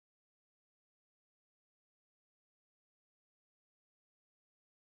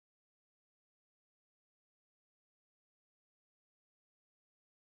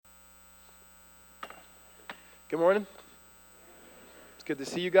Good morning. It's good to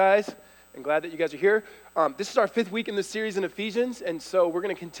see you guys, and glad that you guys are here. This is our fifth week in the series in Ephesians, and so we're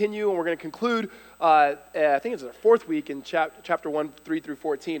going to continue, and we're going to conclude, I think it's our fourth week in chapter 1, 3 through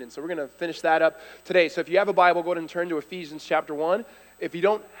 14, and so we're going to finish that up today. So if you have a Bible, go ahead and turn to Ephesians chapter 1. If you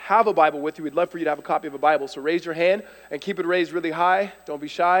don't have a Bible with you, we'd love for you to have a copy of a Bible, so raise your hand and keep it raised really high. Don't be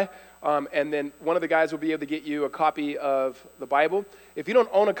shy. And then one of the guys will be able to get you a copy of the Bible. If you don't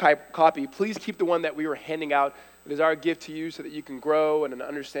own a copy, please keep the one that we were handing out. It is our gift to you so that you can grow in an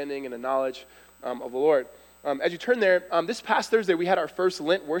understanding and a knowledge of the Lord. As you turn there, this past Thursday, we had our first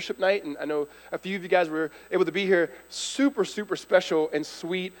Lent worship night, and I know a few of you guys were able to be here. Super, super special and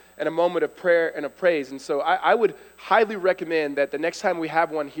sweet, and a moment of prayer and of praise. And so I would highly recommend that the next time we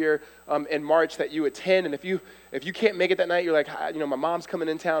have one here in March that you attend. And if you can't make it that night, you're like, my mom's coming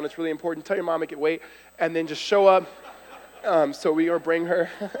in town. It's really important. Tell your mom I can wait, and then just show up. So we are bring her,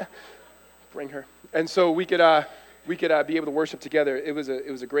 and so we could be able to worship together. It was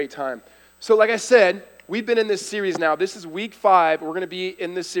a great time. So like I said, we've been in this series now. This is week 5. We're going to be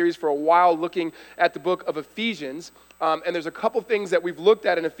in this series for a while looking at the book of Ephesians. And there's a couple things that we've looked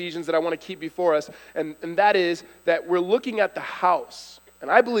at in Ephesians that I want to keep before us. And that is that we're looking at the house. And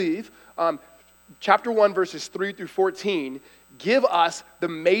I believe chapter 1, verses 3 through 14 give us the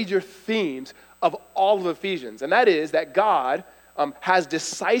major themes of all of Ephesians. And that is that God has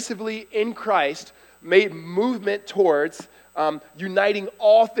decisively in Christ made movement towards uniting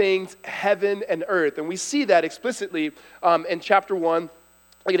all things heaven and earth. And we see that explicitly in chapter 1,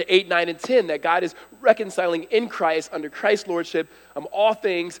 look at 8, 9, and 10, that God is reconciling in Christ, under Christ's lordship, all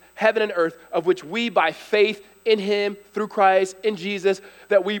things heaven and earth, of which we by faith in him, through Christ, in Jesus,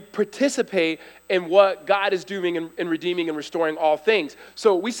 that we participate in what God is doing in redeeming and restoring all things.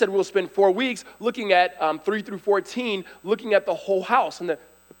 So we said we'll spend 4 weeks looking at 3 through 14, looking at the whole house. And the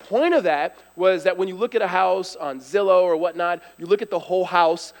point of that was that when you look at a house on Zillow or whatnot, you look at the whole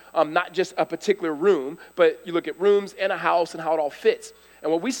house, not just a particular room, but you look at rooms and a house and how it all fits.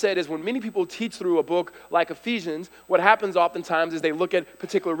 And what we said is when many people teach through a book like Ephesians, what happens oftentimes is they look at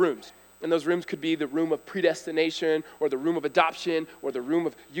particular rooms. And those rooms could be the room of predestination or the room of adoption or the room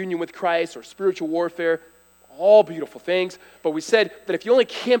of union with Christ or spiritual warfare. All beautiful things. But we said that if you only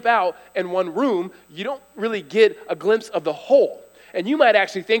camp out in one room, you don't really get a glimpse of the whole. And you might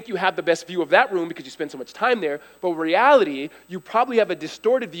actually think you have the best view of that room because you spend so much time there, but in reality, you probably have a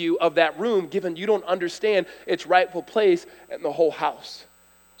distorted view of that room given you don't understand its rightful place in the whole house.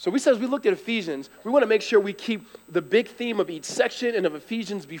 So we said as we looked at Ephesians, we want to make sure we keep the big theme of each section and of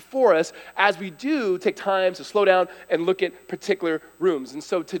Ephesians before us as we do take time to slow down and look at particular rooms. And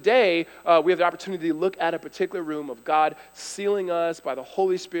so today, we have the opportunity to look at a particular room of God sealing us by the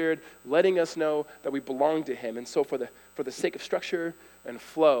Holy Spirit, letting us know that we belong to him. And so for the sake of structure and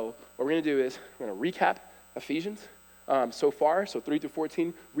flow, what we're going to do is we're going to recap Ephesians so far, so 3 through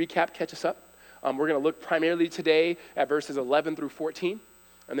 14, recap, catch us up. We're going to look primarily today at verses 11 through 14.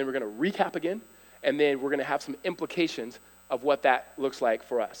 And then we're going to recap again, and then we're going to have some implications of what that looks like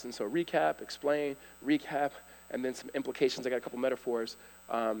for us. And so recap, explain, recap, and then some implications. I got a couple metaphors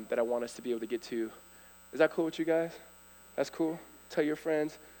that I want us to be able to get to. Is that cool with you guys? That's cool? Tell your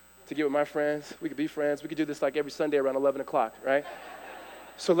friends to get with my friends. We could be friends. We could do this like every Sunday around 11 o'clock, right?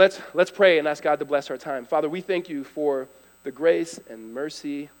 So let's pray and ask God to bless our time. Father, we thank you for the grace and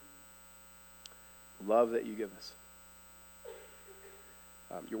mercy, love that you give us.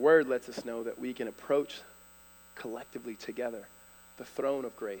 Your word lets us know that we can approach collectively together the throne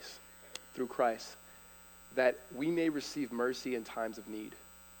of grace through Christ, that we may receive mercy in times of need.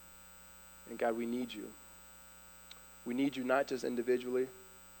 And God, we need you. We need you not just individually.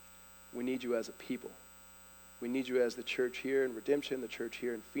 We need you as a people. We need you as the church here in Redemption, the church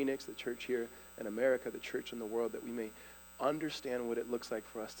here in Phoenix, the church here in America, the church in the world, that we may understand what it looks like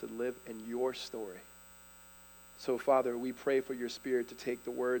for us to live in your story. So, Father, we pray for your Spirit to take the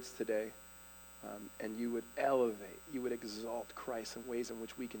words today and you would elevate, you would exalt Christ in ways in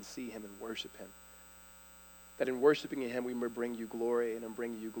which we can see him and worship him. That in worshiping him, we may bring you glory, and in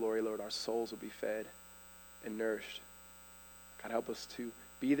bringing you glory, Lord, our souls will be fed and nourished. God, help us to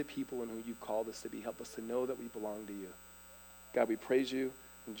be the people in who you've called us to be. Help us to know that we belong to you. God, we praise you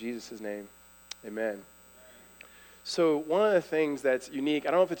in Jesus' name. Amen. So one of the things that's unique,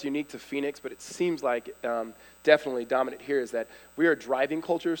 I don't know if it's unique to Phoenix, but it seems like definitely dominant here, is that we are a driving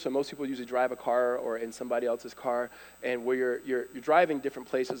culture. So most people usually drive a car or in somebody else's car, and where you're driving different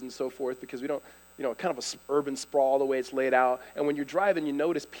places and so forth, because we don't, kind of a urban sprawl the way it's laid out. And when you're driving, you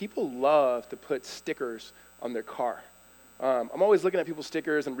notice people love to put stickers on their car. I'm always looking at people's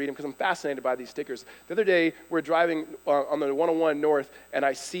stickers and reading because I'm fascinated by these stickers. The other day, we're driving on the 101 North, and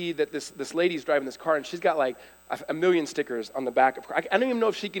I see that this lady's driving this car, and she's got like, a million stickers on the back of her. I don't even know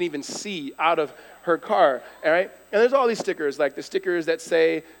if she can even see out of her car, all right? And there's all these stickers, like the stickers that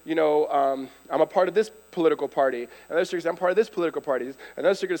say, I'm a part of this political party. Another sticker says, I'm part of this political party.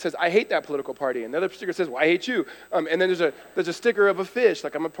 Another sticker says, I hate that political party. Another sticker says, well, I hate you. And then there's a sticker of a fish,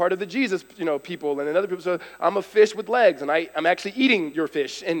 like I'm a part of the Jesus, people. And another people say, I'm a fish with legs, and I'm actually eating your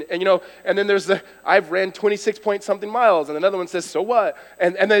fish. And then there's I've ran 26 point something miles. And another one says, so what?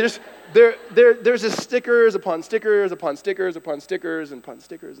 And there's just stickers upon stickers upon stickers upon stickers and upon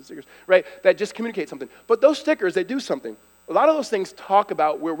stickers and stickers, right? That just communicate something. But those stickers, they do something. A lot of those things talk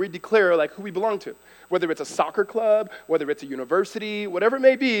about where we declare like who we belong to. Whether it's a soccer club, whether it's a university, whatever it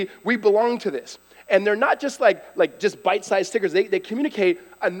may be, we belong to this. And they're not just like just bite-sized stickers. They communicate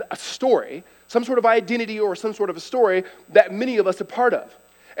a story, some sort of identity or some sort of a story that many of us are part of.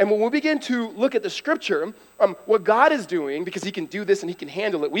 And when we begin to look at the scripture, what God is doing, because he can do this and he can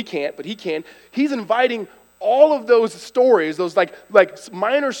handle it, we can't, but he can, he's inviting all of those stories, those like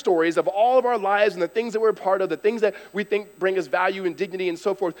minor stories of all of our lives and the things that we're a part of, the things that we think bring us value and dignity and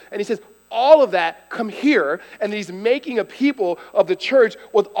so forth. And he says, all of that come here, and he's making a people of the church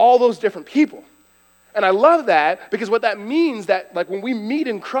with all those different people. And I love that because what that means that like when we meet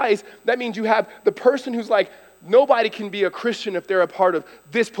in Christ, that means you have the person who's like, nobody can be a Christian if they're a part of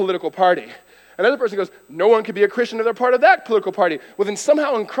this political party. Another person goes, no one can be a Christian if they're part of that political party. Well, then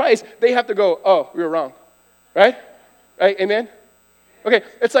somehow in Christ, they have to go, oh, we were wrong. Right? Right? Amen? Okay,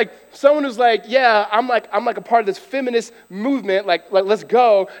 it's like someone who's like, yeah, I'm like a part of this feminist movement, like let's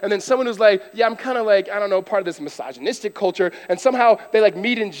go. And then someone who's like, yeah, I'm kind of like, I don't know, part of this misogynistic culture. And somehow they like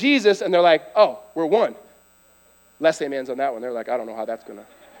meet in Jesus and they're like, oh, we're one. Less amens on that one. They're like, I don't know how is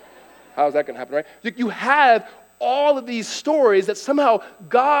that going to happen, right? You have all of these stories that somehow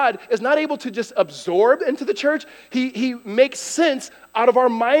God is not able to just absorb into the church. He makes sense out of our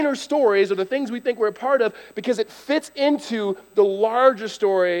minor stories or the things we think we're a part of because it fits into the larger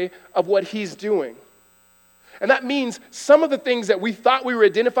story of what he's doing. And that means some of the things that we thought we were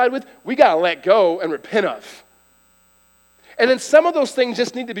identified with, we got to let go and repent of. And then some of those things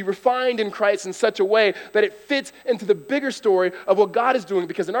just need to be refined in Christ in such a way that it fits into the bigger story of what God is doing.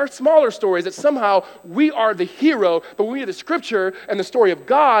 Because in our smaller stories, that somehow we are the hero, but when we read the scripture and the story of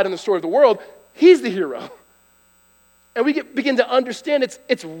God and the story of the world, he's the hero. And we begin to understand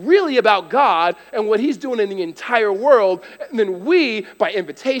it's really about God and what he's doing in the entire world. And then we, by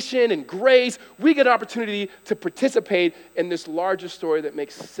invitation and grace, we get an opportunity to participate in this larger story that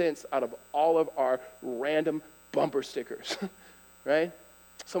makes sense out of all of our random bumper stickers, right?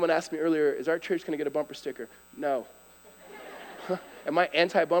 Someone asked me earlier, is our church going to get a bumper sticker? No. Am I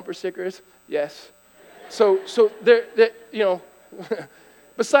anti-bumper stickers? Yes. So they're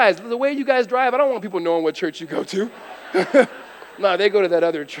besides, the way you guys drive, I don't want people knowing what church you go to. No, they go to that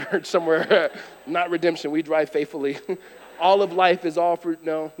other church somewhere. Not Redemption. We drive faithfully. All of life is all fruit.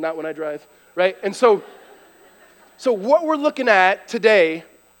 No, not when I drive, right? And so what we're looking at today,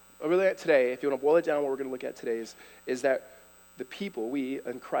 if you want to boil it down, what we're going to look at today is that the people, we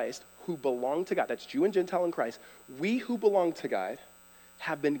in Christ, who belong to God, that's Jew and Gentile in Christ, we who belong to God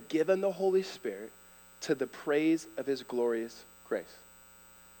have been given the Holy Spirit to the praise of his glorious grace.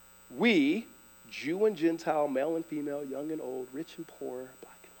 We, Jew and Gentile, male and female, young and old, rich and poor,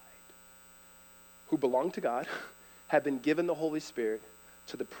 black and white, who belong to God, have been given the Holy Spirit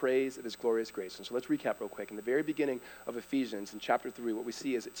to the praise of his glorious grace. And so let's recap real quick. In the very beginning of Ephesians, in chapter 3, what we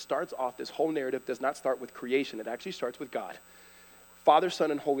see is it starts off, this whole narrative does not start with creation. It actually starts with God. Father,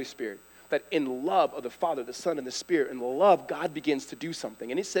 Son, and Holy Spirit. That in love of the Father, the Son, and the Spirit, in the love, God begins to do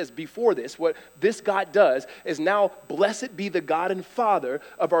something. And it says before this, what this God does is now, blessed be the God and Father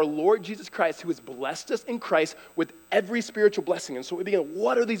of our Lord Jesus Christ, who has blessed us in Christ with every spiritual blessing. And so we begin,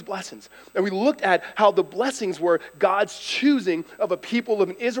 what are these blessings? And we looked at how the blessings were God's choosing of a people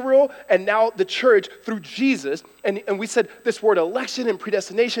of Israel and now the church through Jesus. And we said this word election and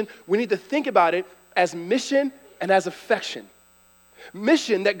predestination, we need to think about it as mission and as affection.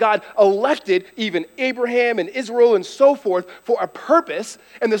 Mission that God elected even Abraham and Israel and so forth for a purpose,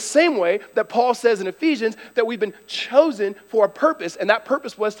 in the same way that Paul says in Ephesians that we've been chosen for a purpose, and that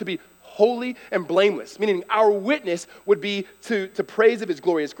purpose was to be holy and blameless, meaning our witness would be to praise of his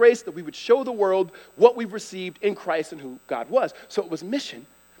glorious grace, that we would show the world what we've received in Christ and who God was. So it was mission,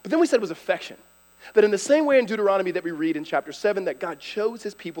 but then we said it was affection. That in the same way in Deuteronomy that we read in chapter 7, that God chose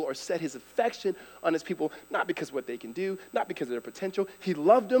his people or set his affection on his people, not because of what they can do, not because of their potential. He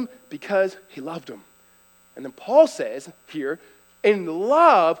loved them because he loved them. And then Paul says here, in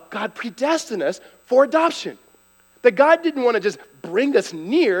love, God predestined us for adoption. That God didn't want to just bring us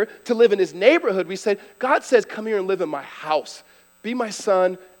near to live in his neighborhood. God says, come here and live in my house. Be my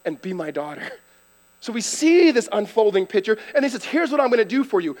son and be my daughter. So we see this unfolding picture, and he says, here's what I'm going to do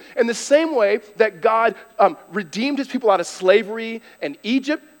for you. In the same way that God redeemed his people out of slavery and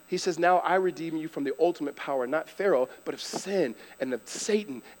Egypt, he says, now I redeem you from the ultimate power, not Pharaoh, but of sin and of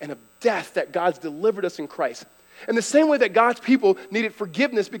Satan and of death that God's delivered us in Christ. In the same way that God's people needed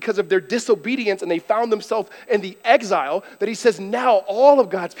forgiveness because of their disobedience and they found themselves in the exile, that he says now all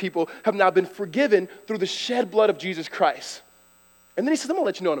of God's people have now been forgiven through the shed blood of Jesus Christ. And then he says, I'm going to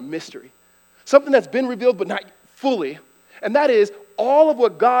let you know on a mystery. Something that's been revealed but not fully. And that is all of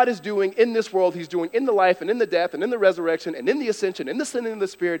what God is doing in this world, he's doing in the life and in the death and in the resurrection and in the ascension, in the sending of the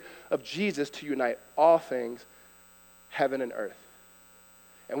Spirit of Jesus to unite all things, heaven and earth.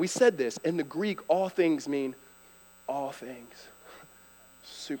 And we said this, in the Greek, all things mean all things.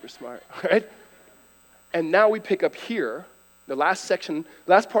 Super smart, right? And now we pick up here, the last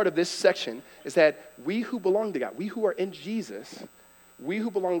part of this section is that we who belong to God, we who are in Jesus, we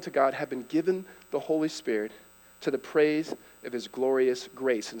who belong to God have been given the Holy Spirit to the praise of his glorious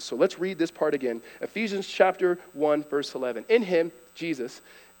grace. And so let's read this part again. Ephesians chapter 1, verse 11. In him, Jesus,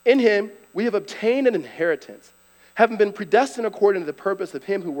 in him we have obtained an inheritance, having been predestined according to the purpose of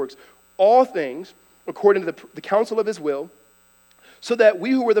him who works all things according to the counsel of his will, so that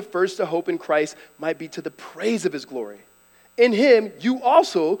we who were the first to hope in Christ might be to the praise of his glory. In him, you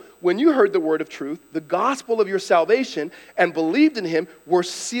also, when you heard the word of truth, the gospel of your salvation, and believed in him, were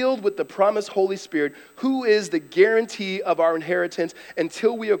sealed with the promised Holy Spirit, who is the guarantee of our inheritance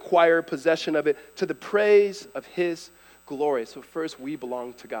until we acquire possession of it to the praise of his glory. So first, we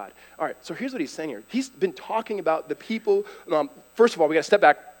belong to God. All right, so here's what he's saying here. He's been talking about the people. First of all, we got to step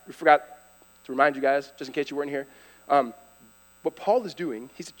back. We forgot to remind you guys, just in case you weren't here. What Paul is doing,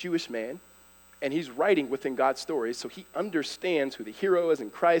 he's a Jewish man, and he's writing within God's story, so he understands who the hero is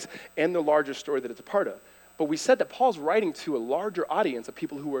in Christ and the larger story that it's a part of. But we said that Paul's writing to a larger audience of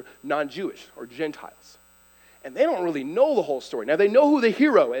people who are non-Jewish or Gentiles. And they don't really know the whole story. Now, they know who the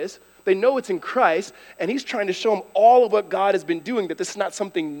hero is. They know it's in Christ, and he's trying to show them all of what God has been doing, that this is not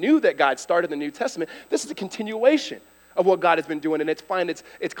something new that God started in the New Testament. This is a continuation of what God has been doing, and it's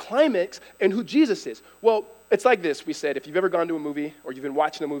its climax in who Jesus is. Well, it's like this, we said, if you've ever gone to a movie or you've been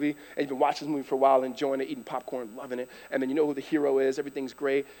watching a movie and you've been watching this movie for a while, enjoying it, eating popcorn, loving it, and then you know who the hero is, everything's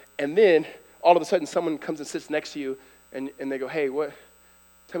great, and then all of a sudden someone comes and sits next to you and they go, hey,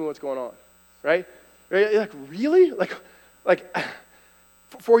 tell me what's going on, right? You're like, really? Like,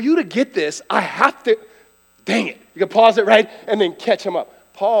 for you to get this, I have to, dang it. You can pause it, right? And then catch him up.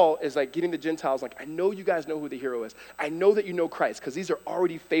 Paul is like getting the Gentiles, like, I know you guys know who the hero is. I know that you know Christ, because these are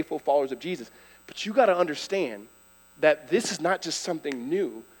already faithful followers of Jesus. But you got to understand that this is not just something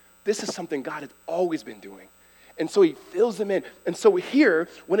new. This is something God has always been doing. And so he fills them in. And so here,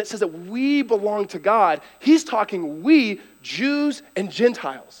 when it says that we belong to God, he's talking we, Jews and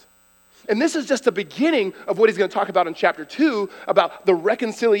Gentiles. And this is just the beginning of what he's going to talk about in chapter 2, about the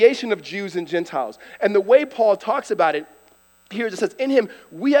reconciliation of Jews and Gentiles. And the way Paul talks about it, here it says, in him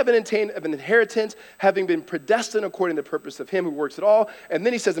we have been attained of an inheritance, having been predestined according to the purpose of him who works it all. And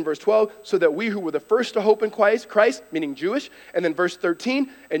then he says in verse 12, so that we who were the first to hope in Christ, meaning Jewish. And then verse 13,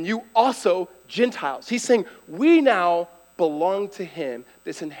 and you also Gentiles. He's saying we now belong to him.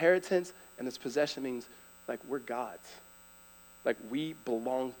 This inheritance and this possession means like we're God's. Like we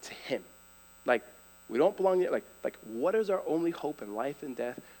belong to him. Like we don't belong yet. Like what is our only hope in life and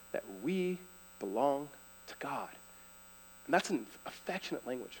death? That we belong to God. And that's an affectionate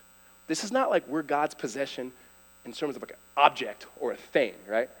language. This is not like we're God's possession in terms of like an object or a thing,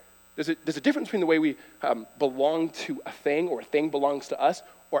 right? There's a difference between the way we belong to a thing, or a thing belongs to us,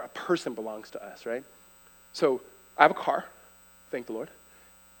 or a person belongs to us, right? So I have a car, thank the Lord.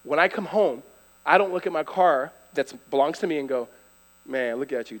 When I come home, I don't look at my car that belongs to me and go, man,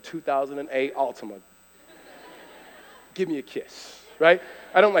 look at you, 2008 Altima. Give me a kiss. Right?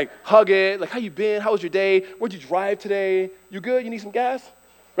 I don't like hug it, like how you been, how was your day, where'd you drive today, you good, you need some gas,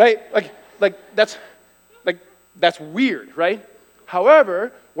 right? Like that's weird, right?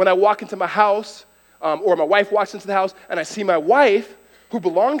 However, when I walk into my house, or my wife walks into the house and I see my wife who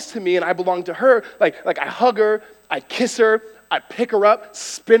belongs to me and I belong to her, like I hug her, I kiss her, I pick her up,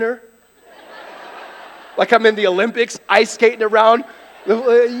 spin her, like I'm in the Olympics, ice skating around.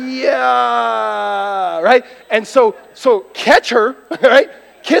 Yeah, right? And so catch her, right?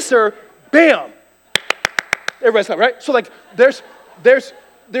 Kiss her, bam. Everybody's like, right? So like there's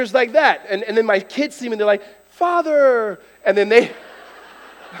like that. And then my kids see me and they're like, Father. And then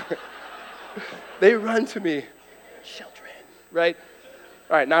they run to me, children, right?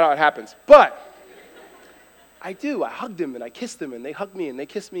 All right, not how it happens. But I do. I hugged them and I kissed them and they hugged me and they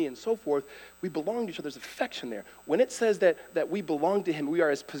kissed me and so forth. We belong to each other. There's affection there. When it says that we belong to him, we are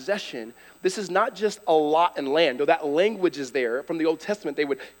his possession, this is not just a lot and land. Though that language is there. From the Old Testament, they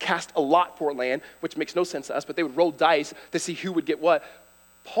would cast a lot for land, which makes no sense to us, but they would roll dice to see who would get what.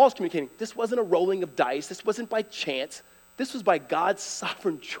 Paul's communicating, this wasn't a rolling of dice. This wasn't by chance. This was by God's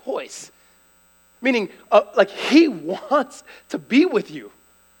sovereign choice. Meaning, he wants to be with you.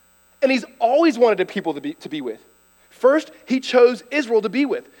 And he's always wanted the people to be with. First, he chose Israel to be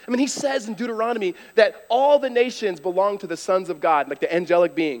with. I mean, he says in Deuteronomy that all the nations belong to the sons of God, like the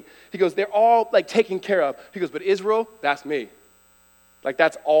angelic being. He goes, they're all taken care of. He goes, but Israel, that's me.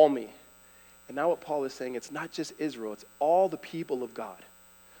 That's all me. And now what Paul is saying, it's not just Israel, it's all the people of God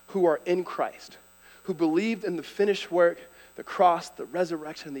who are in Christ, who believed in the finished work, the cross, the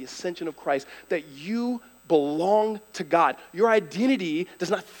resurrection, the ascension of Christ, that you belong to God. Your identity does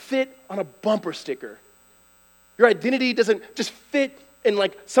not fit on a bumper sticker. Your identity doesn't just fit in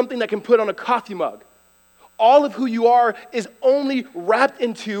something that can put on a coffee mug. All of who you are is only wrapped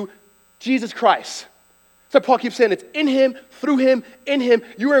into Jesus Christ. So Paul keeps saying it's in him, through him, in him.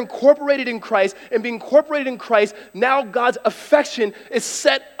 You are incorporated in Christ, and being incorporated in Christ, now God's affection is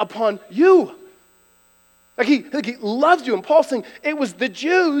set upon you. He loves you. And Paul's saying it was the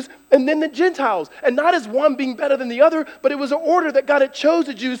Jews and then the Gentiles. And not as one being better than the other, but it was an order that God had chose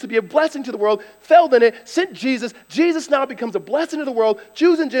the Jews to be a blessing to the world, fell in it, sent Jesus. Jesus now becomes a blessing to the world.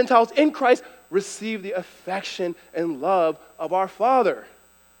 Jews and Gentiles in Christ receive the affection and love of our Father.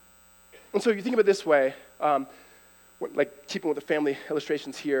 And so you think of it this way, keeping with the family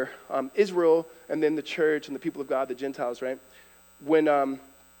illustrations here, Israel and then the church and the people of God, the Gentiles, right? When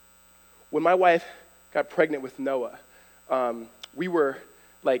my wife got pregnant with Noah, we were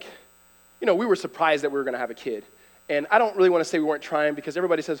we were surprised that we were going to have a kid. And I don't really want to say we weren't trying because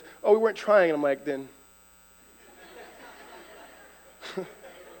everybody says, oh, we weren't trying. And I'm like, then.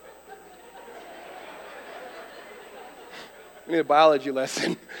 We need a biology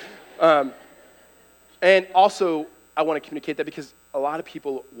lesson. And also, I want to communicate that because a lot of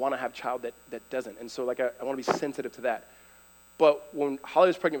people want to have a child that doesn't. And so I want to be sensitive to that. But when Holly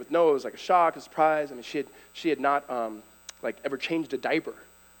was pregnant with Noah, it was like a shock, a surprise. I mean, she had not ever changed a diaper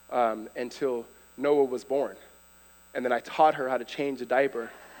until Noah was born. And then I taught her how to change a diaper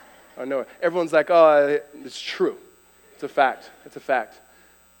on Noah. Everyone's like, oh, it's true. It's a fact. It's a fact.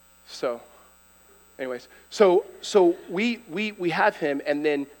 So, anyways, so we have him, and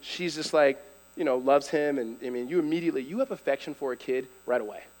then she's just loves him. And I mean, you have affection for a kid right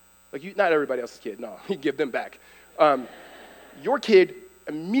away. Not everybody else's kid. No, you give them back. Your kid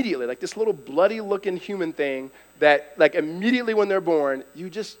immediately, this little bloody-looking human thing that, immediately when they're born,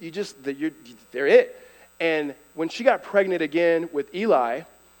 they're it. And when she got pregnant again with Eli,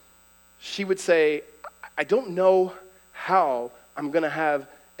 she would say, I don't know how I'm going to have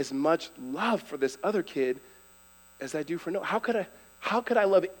as much love for this other kid as I do for Noah. How could I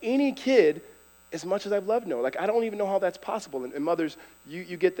love any kid as much as I've loved Noah? I don't even know how that's possible. And mothers,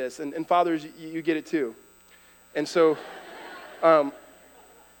 you get this. And fathers, you get it too. And so...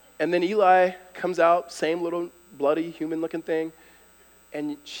 and then Eli comes out, same little bloody human-looking thing,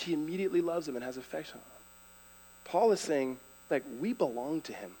 and she immediately loves him and has affection on him. Paul is saying, we belong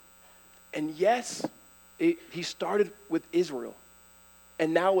to him. And yes, he started with Israel,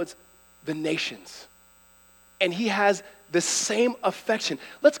 and now it's the nations. And he has the same affection.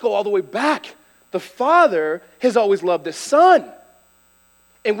 Let's go all the way back. The Father has always loved the Son.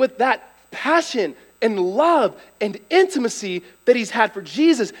 And with that passion and love and intimacy that he's had for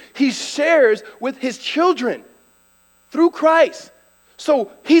Jesus, he shares with his children through Christ.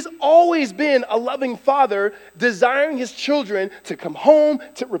 So he's always been a loving father, desiring his children to come home,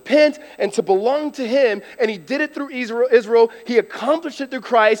 to repent, and to belong to him. And he did it through Israel. He accomplished it through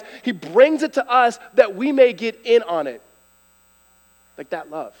Christ. He brings it to us that we may get in on it.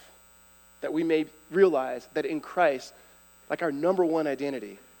 That love. That we may realize that in Christ, our number one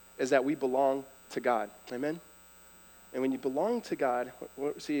identity is that we belong to God. Amen? And when you belong to God,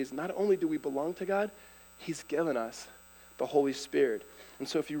 what we see is not only do we belong to God, he's given us the Holy Spirit. And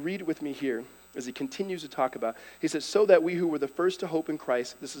so if you read with me here, as he continues to talk about, he says, so that we who were the first to hope in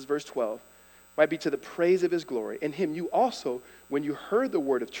Christ, this is verse 12, might be to the praise of his glory. In him you also, when you heard the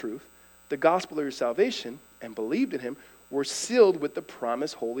word of truth, the gospel of your salvation, and believed in him, were sealed with the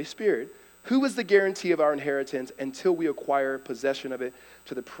promised Holy Spirit, who is the guarantee of our inheritance until we acquire possession of it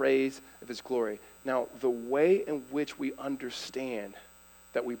to the praise of his glory. Now, the way in which we understand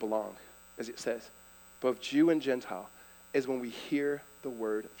that we belong, as it says, both Jew and Gentile, is when we hear the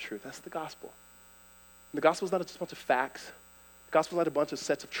word of truth. That's the gospel. And the gospel is not just a bunch of facts. The gospel is not a bunch of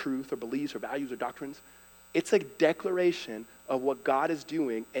sets of truth or beliefs or values or doctrines. It's a declaration of what God is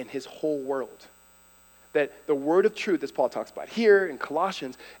doing in his whole world. That the word of truth, as Paul talks about here in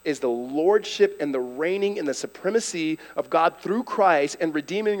Colossians, is the lordship and the reigning and the supremacy of God through Christ and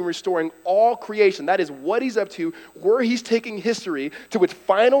redeeming and restoring all creation. That is what he's up to, where he's taking history to its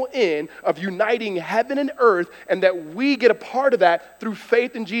final end of uniting heaven and earth, and that we get a part of that through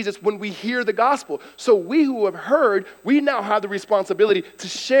faith in Jesus when we hear the gospel. So we who have heard, we now have the responsibility to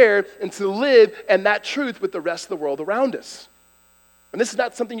share and to live in that truth with the rest of the world around us. And this is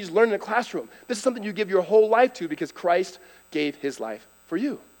not something you just learn in a classroom. This is something you give your whole life to because Christ gave his life for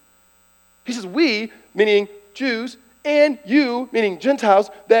you. He says we, meaning Jews, and you, meaning Gentiles,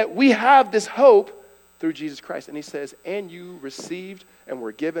 that we have this hope through Jesus Christ. And he says, and you received and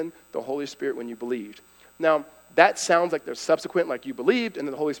were given the Holy Spirit when you believed. Now, that sounds like there's subsequent, like you believed, and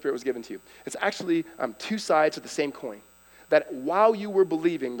then the Holy Spirit was given to you. It's actually two sides of the same coin. That while you were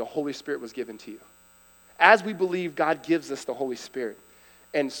believing, the Holy Spirit was given to you. As we believe, God gives us the Holy Spirit.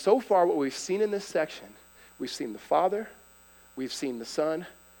 And so far, what we've seen in this section, we've seen the Father, we've seen the Son,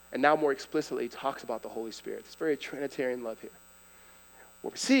 and now more explicitly, he talks about the Holy Spirit. It's very Trinitarian love here.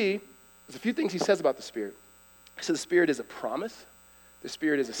 What we see is a few things he says about the Spirit. He says the Spirit is a promise, the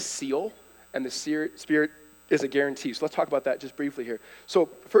Spirit is a seal, and the Spirit is a guarantee. So let's talk about that just briefly here. So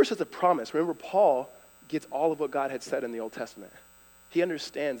first, it's a promise. Remember, Paul gets all of what God had said in the Old Testament. He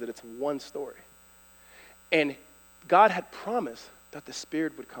understands that it's one story. And God had promised that the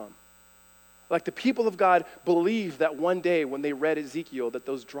Spirit would come. Like the people of God believed that one day when they read Ezekiel that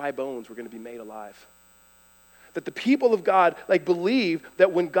those dry bones were going to be made alive. That the people of God believed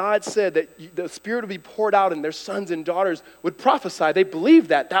that when God said that the Spirit would be poured out and their sons and daughters would prophesy, they believed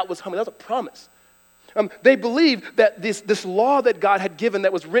that was coming. That was a promise. They believed that this law that God had given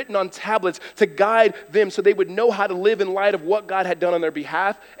that was written on tablets to guide them so they would know how to live in light of what God had done on their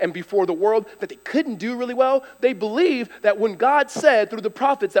behalf and before the world that they couldn't do really well. They believed that when God said through the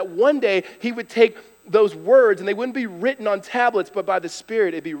prophets that one day he would take those words and they wouldn't be written on tablets, but by the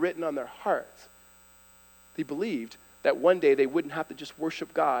Spirit it'd be written on their hearts. They believed that one day they wouldn't have to just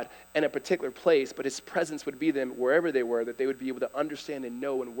worship God in a particular place, but his presence would be them wherever they were, that they would be able to understand and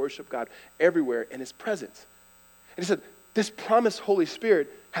know and worship God everywhere in his presence. And he said, this promised Holy Spirit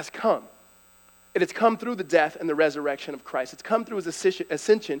has come. It has come through the death and the resurrection of Christ. It's come through his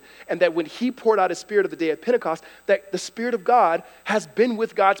ascension, and that when he poured out his Spirit of the day of Pentecost, that the Spirit of God has been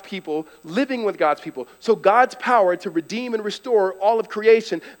with God's people, living with God's people. So God's power to redeem and restore all of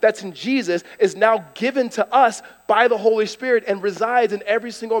creation that's in Jesus is now given to us by the Holy Spirit and resides in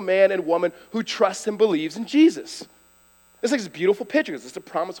every single man and woman who trusts and believes in Jesus. It's like this beautiful picture because it's the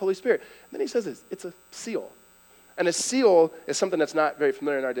promised Holy Spirit. And then he says this, it's a seal. And a seal is something that's not very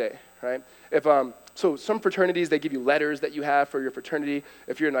familiar in our day, right? So some fraternities, they give you letters that you have for your fraternity.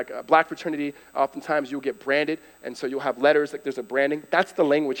 If you're in like a black fraternity, oftentimes you'll get branded, and so you'll have letters, like there's a branding. That's the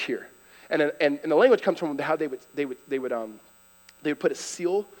language here. And the language comes from how they would put a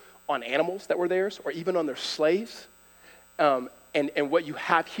seal on animals that were theirs, or even on their slaves. And what you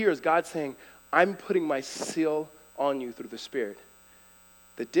have here is God saying, I'm putting my seal on you through the Spirit.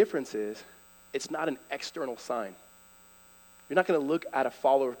 The difference is, it's not an external sign. You're not going to look at a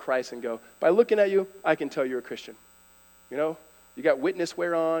follower of Christ and go, by looking at you, I can tell you're a Christian. You know, you got witness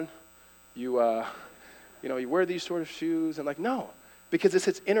wear on, you wear these sort of shoes, and no, because it's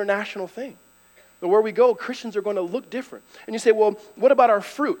an international thing. But where we go, Christians are going to look different. And you say, well, what about our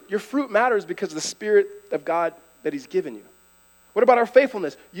fruit? Your fruit matters because of the Spirit of God that he's given you. What about our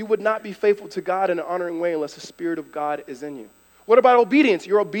faithfulness? You would not be faithful to God in an honoring way unless the Spirit of God is in you. What about obedience?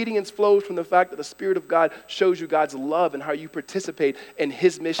 Your obedience flows from the fact that the Spirit of God shows you God's love and how you participate in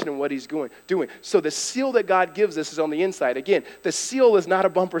his mission and what he's doing. So the seal that God gives us is on the inside. Again, the seal is not a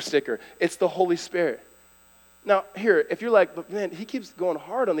bumper sticker. It's the Holy Spirit. Now, here, if you're like, but man, he keeps going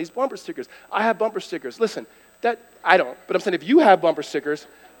hard on these bumper stickers. I have bumper stickers. Listen, I don't. But I'm saying if you have bumper stickers,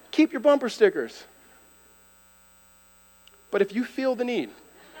 keep your bumper stickers. But if you feel the need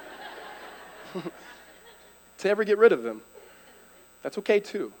to ever get rid of them, that's okay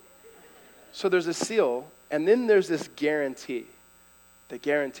too. So there's a seal, and then there's this guarantee. The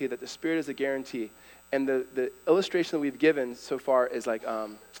guarantee that the Spirit is a guarantee. And the illustration that we've given so far is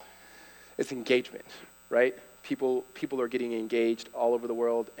it's engagement, right? People are getting engaged all over the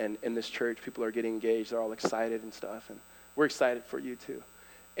world, and in this church, people are getting engaged. They're all excited and stuff, and we're excited for you too.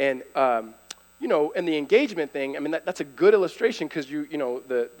 And in the engagement thing, I mean, that's a good illustration because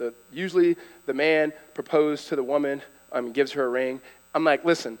usually the man proposed to the woman, gives her a ring. I'm like,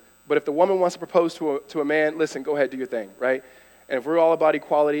 listen, but if the woman wants to propose to a man, listen, go ahead, do your thing, right? And if we're all about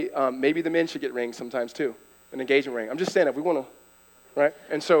equality, maybe the men should get rings sometimes too, an engagement ring. I'm just saying if we want to, right?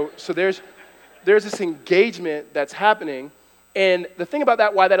 And so there's there's this engagement that's happening. And the thing about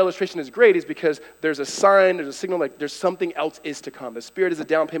that, why that illustration is great, is because there's a sign, there's a signal, like there's something else is to come. The Spirit is a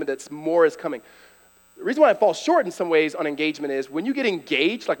down payment that's more is coming. The reason why I fall short in some ways on engagement is when you get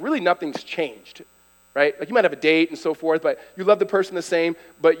engaged, like really nothing's changed, right? Like you might have a date and so forth, but you love the person the same,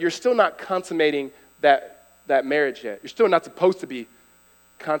 but you're still not consummating that marriage yet. You're still not supposed to be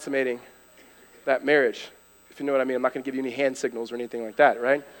consummating that marriage, if you know what I mean. I'm not going to give you any hand signals or anything like that,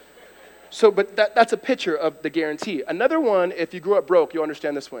 right? So, but that's a picture of the guarantee. Another one, if you grew up broke, you'll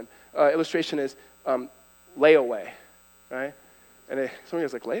understand this one. Illustration is layaway, right? And somebody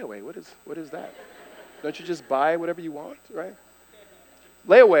was like, layaway, what is that? Don't you just buy whatever you want, right?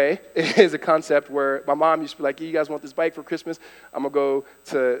 Layaway is a concept where my mom used to be like, you guys want this bike for Christmas? I'm going to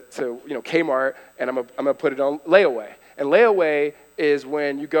go to Kmart, and I'm gonna put it on layaway. And layaway is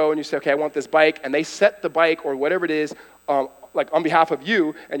when you go and you say, okay, I want this bike, and they set the bike or whatever it is like on behalf of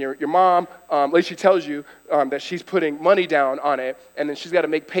you, and your mom, at least she tells you that she's putting money down on it, and then she's got to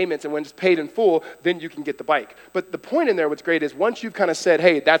make payments, and when it's paid in full, then you can get the bike. But the point in there, what's great is once you've kind of said,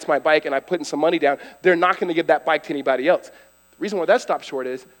 hey, that's my bike, and I put in some money down, they're not going to give that bike to anybody else. The reason why that stops short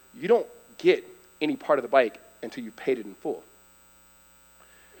is you don't get any part of the bike until you paid it in full.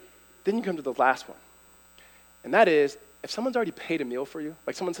 Then you come to the last one, and that is if someone's already paid a meal for you,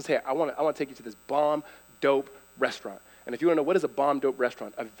 like someone says, hey, I want to take you to this bomb, dope restaurant. And if you want to know what is a bomb dope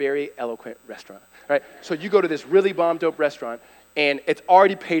restaurant, a very eloquent restaurant, right? So you go to this really bomb dope restaurant, and it's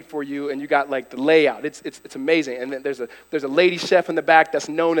already paid for you, and you got like the layout. It's amazing. And then there's a lady chef in the back that's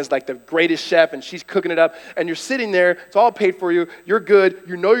known as like the greatest chef, and she's cooking it up. And you're sitting there, it's all paid for you. You're good.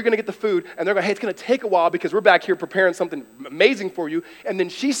 You know you're going to get the food, and they're going, hey, it's going to take a while because we're back here preparing something amazing for you. And then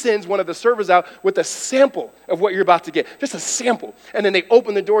she sends one of the servers out with a sample of what you're about to get, just a sample. And then they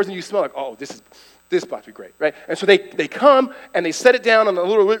open the doors, and you smell like, oh, this is about to be great, right? And so they come and they set it down on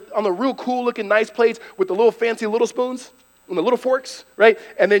the real cool looking nice plates with the little fancy little spoons and the little forks, right?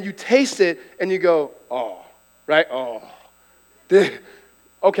 And then you taste it and you go, oh, right? Oh,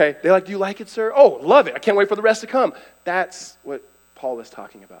 okay. They're like, do you like it, sir? Oh, love it. I can't wait for the rest to come. That's what Paul is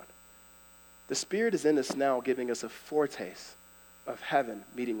talking about. The Spirit is in us now, giving us a foretaste of heaven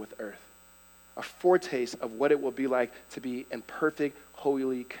meeting with earth. A foretaste of what it will be like to be in perfect,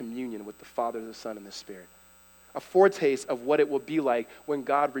 holy communion with the Father, the Son, and the Spirit. A foretaste of what it will be like when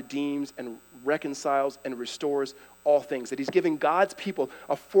God redeems and reconciles and restores all things. That he's giving God's people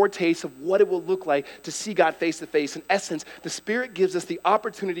a foretaste of what it will look like to see God face to face. In essence, the Spirit gives us the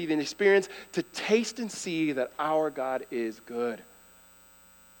opportunity and experience to taste and see that our God is good.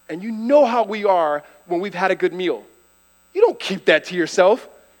 And you know how we are when we've had a good meal. You don't keep that to yourself.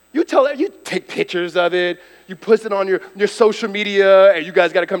 You take pictures of it, you post it on your social media, and you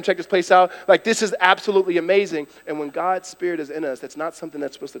guys got to come check this place out. Like, this is absolutely amazing. And when God's Spirit is in us, that's not something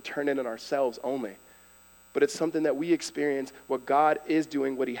that's supposed to turn in on ourselves only, but it's something that we experience what God is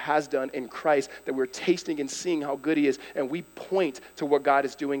doing, what he has done in Christ, that we're tasting and seeing how good he is, and we point to what God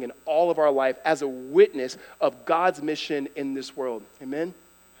is doing in all of our life as a witness of God's mission in this world. Amen?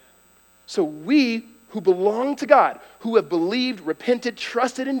 So we who belong to God, who have believed, repented,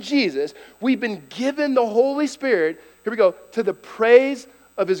 trusted in Jesus, we've been given the Holy Spirit, here we go, to the praise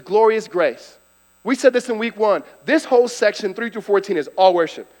of his glorious grace. We said this in week 1. This whole section, 3 through 14, is all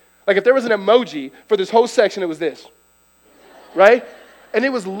worship. Like if there was an emoji for this whole section, it was this, right? And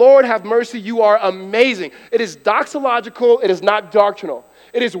it was, Lord, have mercy, you are amazing. It is doxological, it is not doctrinal.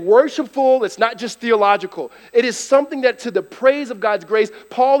 It is worshipful, it's not just theological. It is something that to the praise of God's grace,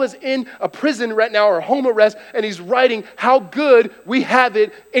 Paul is in a prison right now or home arrest, and he's writing how good we have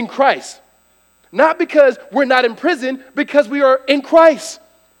it in Christ. Not because we're not in prison, because we are in Christ.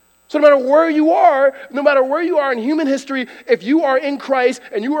 So no matter where you are in human history, if you are in Christ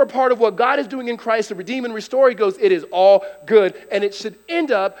and you are a part of what God is doing in Christ to redeem and restore, he goes, it is all good. And it should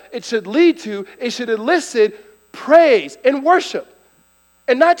lead to, it should elicit praise and worship.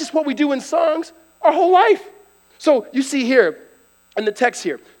 And not just what we do in songs, our whole life. So you see here, in the text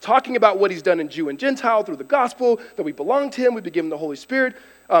here, talking about what he's done in Jew and Gentile through the gospel, that we belong to him, we've been given the Holy Spirit.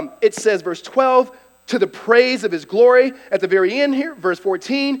 It says, verse 12, to the praise of his glory. At the very end here, verse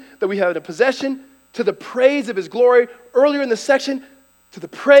 14, that we have a possession, to the praise of his glory. Earlier in the section, to the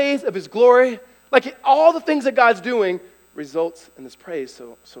praise of his glory. Like all the things that God's doing results in this praise.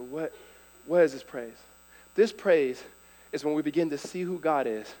 So what is this praise? This praise is when we begin to see who God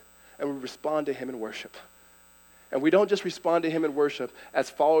is and we respond to him in worship. And we don't just respond to him in worship as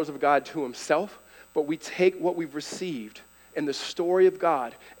followers of God to himself, but we take what we've received in the story of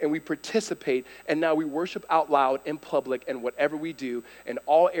God and we participate, and now we worship out loud in public and whatever we do in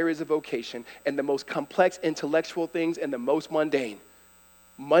all areas of vocation and the most complex intellectual things and the most mundane.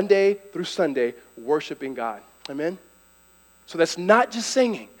 Monday through Sunday, worshiping God. Amen? So that's not just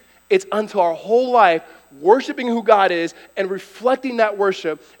singing. It's unto our whole life, worshiping who God is and reflecting that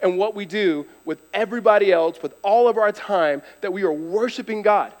worship and what we do with everybody else, with all of our time, that we are worshiping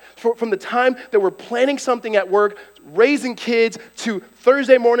God. From the time that we're planning something at work, raising kids, to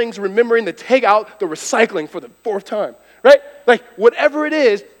Thursday mornings remembering to take out the recycling for the fourth time, right? Like, whatever it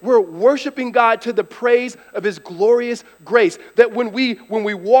is, we're worshiping God to the praise of his glorious grace. That when we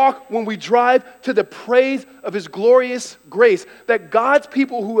walk, when we drive, to the praise of his glorious grace. That God's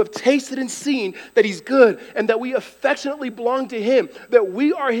people who have tasted and seen that he's good and that we affectionately belong to him, that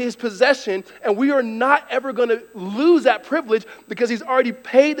we are his possession and we are not ever going to lose that privilege because he's already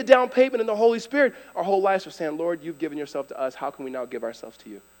paid the down payment in the Holy Spirit. Our whole lives are saying, Lord, you've given yourself to us. How can we now give ourselves to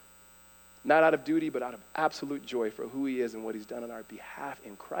you? Not out of duty, but out of absolute joy for who he is and what he's done on our behalf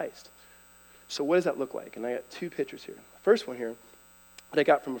in Christ. So what does that look like? And I got two pictures here. The first one here that I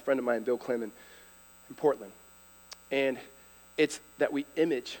got from a friend of mine, Bill Clemon, in Portland. And it's that we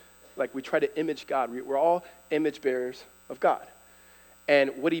image, like we try to image God. We're all image bearers of God.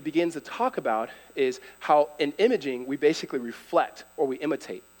 And what he begins to talk about is how in imaging, we basically reflect or we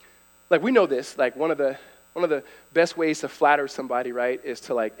imitate. Like we know this, like one of the best ways to flatter somebody, right, is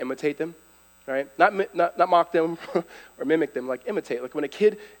to like imitate them. Right? Not mock them or mimic them, like imitate. Like when a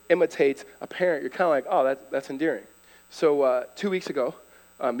kid imitates a parent, you're kind of like, oh, that's endearing. So 2 weeks ago,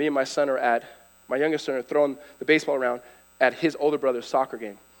 me and my youngest son are throwing the baseball around at his older brother's soccer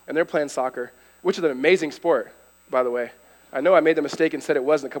game. And they're playing soccer, which is an amazing sport, by the way. I know I made the mistake and said it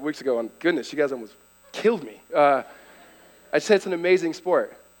wasn't a couple weeks ago, and goodness, you guys almost killed me. I said it's an amazing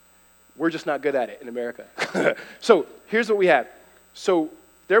sport. We're just not good at it in America. So here's what we had. So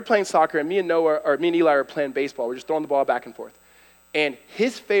they're playing soccer, and me and Eli are playing baseball. We're just throwing the ball back and forth. And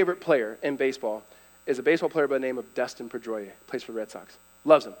his favorite player in baseball is a baseball player by the name of Dustin Pedroia. Plays for the Red Sox.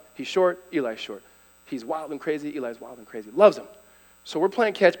 Loves him. He's short. Eli's short. He's wild and crazy. Eli's wild and crazy. Loves him. So we're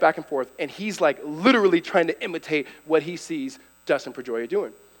playing catch back and forth, and he's like literally trying to imitate what he sees Dustin Pedroia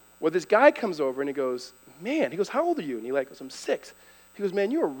doing. Well, this guy comes over, and he goes, how old are you? And Eli goes, I'm 6. He goes,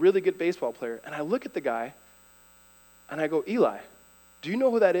 man, you're a really good baseball player. And I look at the guy, and I go, Eli, do you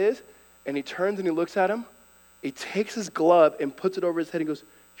know who that is? And he turns and he looks at him. He takes his glove and puts it over his head and goes,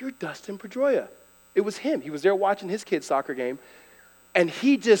 you're Dustin Pedroia. It was him. He was there watching his kid's soccer game. And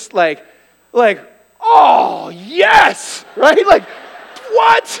he just like, oh, yes, right? Like,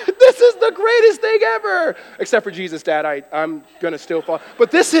 what? This is the greatest thing ever. Except for Jesus, Dad, I'm going to still fall.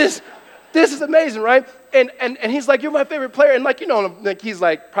 But this is amazing, right? And he's like, you're my favorite player. And like, like he's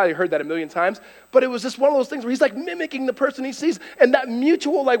like probably heard that a million times. But it was just one of those things where he's like mimicking the person he sees. And that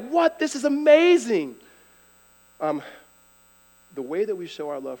mutual, like, what? This is amazing. The way that we show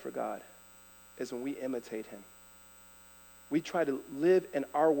our love for God is when we imitate him. We try to live in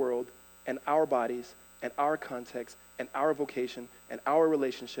our world and our bodies and our context and our vocation and our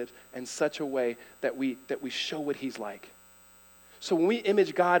relationships in such a way that we show what he's like. So when we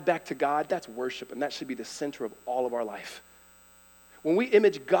image God back to God, that's worship, and that should be the center of all of our life. When we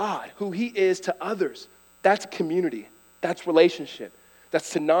image God, who he is to others, that's community, that's relationship.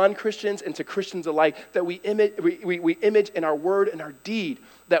 That's to non-Christians and to Christians alike, that we image in our word and our deed,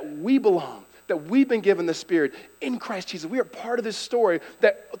 that we belong, that we've been given the Spirit in Christ Jesus. We are part of this story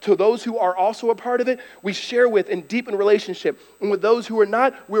that to those who are also a part of it, we share with and deepen relationship. And with those who are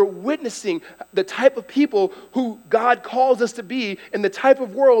not, we're witnessing the type of people who God calls us to be and the type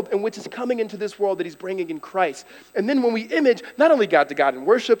of world in which is coming into this world that he's bringing in Christ. And then when we image not only God to God in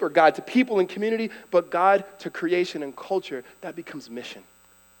worship or God to people in community, but God to creation and culture, that becomes mission.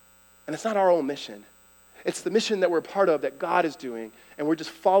 And it's not our own mission. It's the mission that we're part of, that God is doing, and we're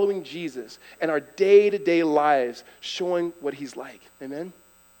just following Jesus and our day-to-day lives showing what he's like. Amen?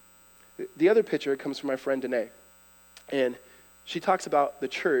 The other picture comes from my friend Danae, and she talks about the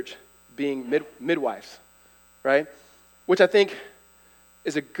church being midwives, right? Which I think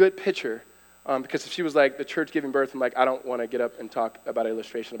is a good picture, because if she was like, the church giving birth, I'm like, I don't want to get up and talk about an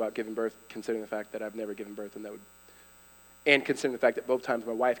illustration about giving birth, considering the fact that I've never given birth, and considering the fact that both times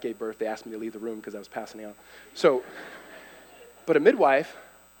my wife gave birth, they asked me to leave the room because I was passing out. So, but a midwife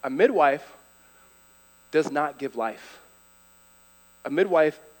does not give life. A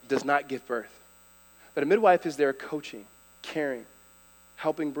midwife does not give birth. But a midwife is there coaching, caring,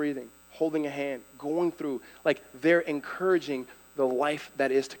 helping breathing, holding a hand, going through, like they're encouraging the life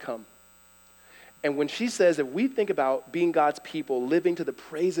that is to come. And when she says that we think about being God's people, living to the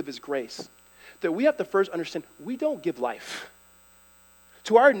praise of his grace, that we have to first understand we don't give life.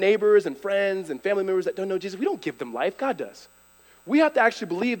 To our neighbors and friends and family members that don't know Jesus, we don't give them life. God does. We have to actually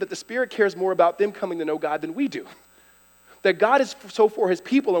believe that the Spirit cares more about them coming to know God than we do. that God is so for his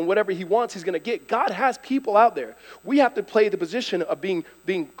people, and whatever he wants, he's going to get. God has people out there. We have to play the position of being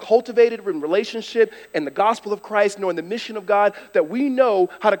cultivated in relationship and the gospel of Christ, knowing the mission of God, that we know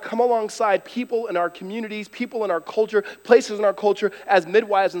how to come alongside people in our communities, people in our culture, places in our culture as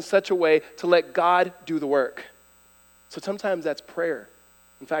midwives in such a way to let God do the work. So sometimes that's prayer.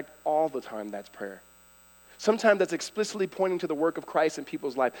 In fact, all the time that's prayer. Sometimes that's explicitly pointing to the work of Christ in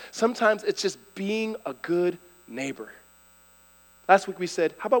people's life. Sometimes it's just being a good neighbor. Last week we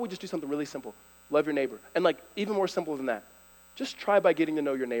said, how about we just do something really simple? Love your neighbor. And even more simple than that, just try by getting to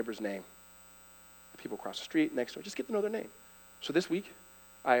know your neighbor's name. People across the street, next door, just get to know their name. So this week,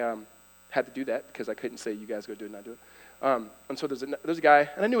 I had to do that because I couldn't say, you guys go do it and I do it. And so there's a guy,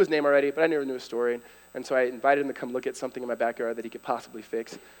 and I knew his name already, but I never knew his story. And so I invited him to come look at something in my backyard that he could possibly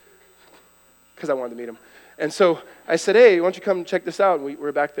fix because I wanted to meet him. And so I said, hey, why don't you come check this out? And we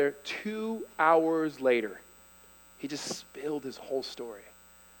were back there. 2 hours later, he just spilled his whole story.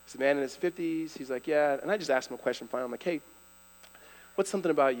 He's a man in his 50s. He's like, yeah. And I just asked him a question finally. I'm like, hey, what's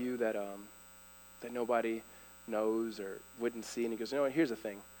something about you that nobody knows or wouldn't see? And he goes, you know what, here's the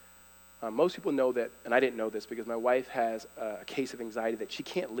thing. Most people know that, and I didn't know this because my wife has a case of anxiety that she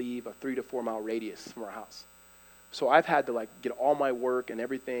can't leave a 3 to 4 mile radius from our house. So I've had to get all my work and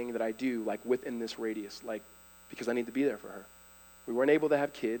everything that I do within this radius, because I need to be there for her. We weren't able to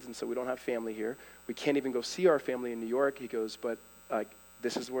have kids, and so we don't have family here. We can't even go see our family in New York. He goes, but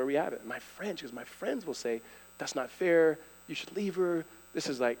this is where we have it. And my friends will say, that's not fair. You should leave her. This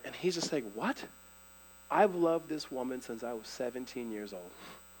is and he's just like, what? I've loved this woman since I was 17 years old.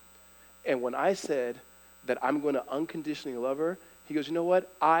 And when I said that I'm going to unconditionally love her, he goes, you know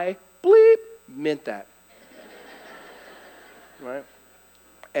what? I meant that. Right?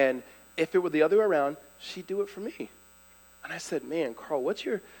 And if it were the other way around, she'd do it for me. And I said, man, Carl,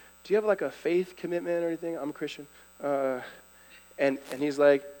 do you have a faith commitment or anything? I'm a Christian. And he's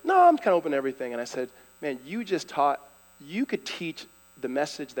like, no, I'm kind of open to everything. And I said, man, you could teach the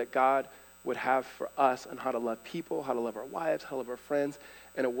message that God would have for us on how to love people, how to love our wives, how to love our friends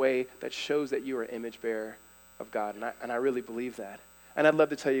in a way that shows that you are an image bearer of God. And I really believe that. And I'd love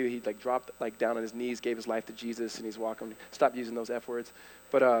to tell you he dropped down on his knees, gave his life to Jesus, and he's walking. Stop using those F words.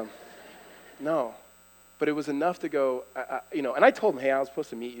 But no. But it was enough to go, and I told him, hey, I was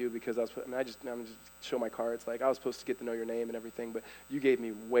supposed to meet you because I'm just show my cards. I was supposed to get to know your name and everything, but you gave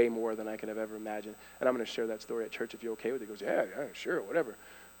me way more than I could have ever imagined. And I'm going to share that story at church if you're okay with it. He goes, yeah, sure, whatever.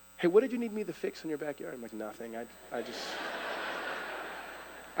 Hey, what did you need me to fix in your backyard? I'm like, nothing.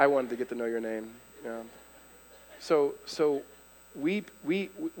 I wanted to get to know your name. So we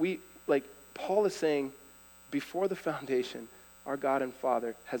Paul is saying, before the foundation, our God and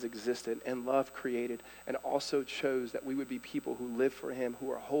Father has existed, and love created, and also chose that we would be people who live for him,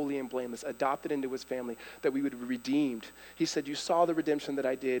 who are holy and blameless, adopted into his family, that we would be redeemed. He said, you saw the redemption that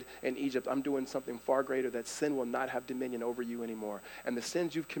I did in Egypt. I'm doing something far greater, that sin will not have dominion over you anymore. And the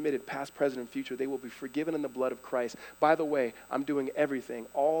sins you've committed, past, present, and future, they will be forgiven in the blood of Christ. By the way, I'm doing everything.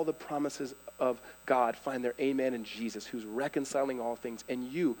 All the promises of God find their amen in Jesus, who's reconciling all things, and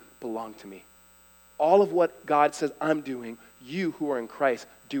you belong to me. All of what God says I'm doing, you who are in Christ,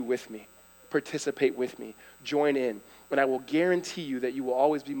 do with me. Participate with me. Join in. And I will guarantee you that you will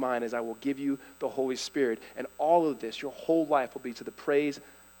always be mine as I will give you the Holy Spirit. And all of this, your whole life will be to the praise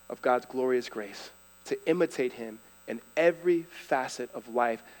of God's glorious grace, to imitate him in every facet of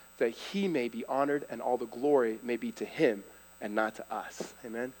life, that he may be honored and all the glory may be to him and not to us.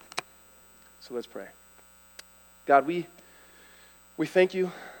 Amen? So let's pray. God, we thank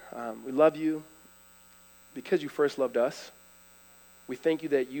you. We love you. Because you first loved us, we thank you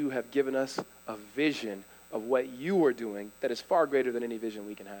that you have given us a vision of what you are doing that is far greater than any vision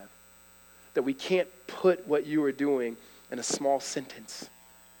we can have. That we can't put what you are doing in a small sentence.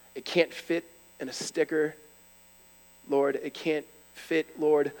 It can't fit in a sticker, Lord. It can't fit,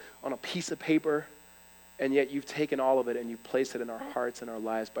 Lord, on a piece of paper. And yet you've taken all of it and you've placed it in our hearts and our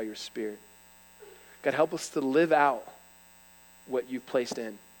lives by your Spirit. God, help us to live out what you've placed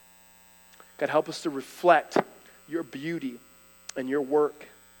in. God, help us to reflect your beauty and your work.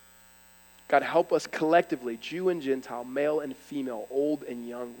 God, help us collectively, Jew and Gentile, male and female, old and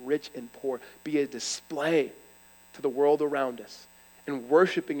young, rich and poor, be a display to the world around us, and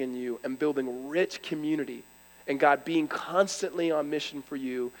worshiping in you and building rich community. And God, being constantly on mission for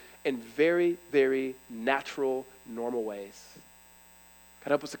you in very, very natural, normal ways. God,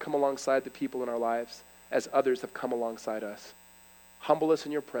 help us to come alongside the people in our lives as others have come alongside us. Humble us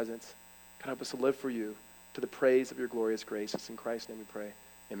in your presence. God, help us to live for you to the praise of your glorious grace. It's in Christ's name we pray.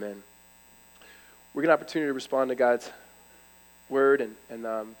 Amen. We're going to have an opportunity to respond to God's word, and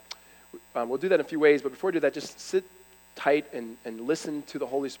we'll do that in a few ways. But before we do that, just sit tight and listen to the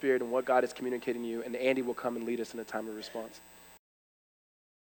Holy Spirit and what God is communicating to you, and Andy will come and lead us in a time of response.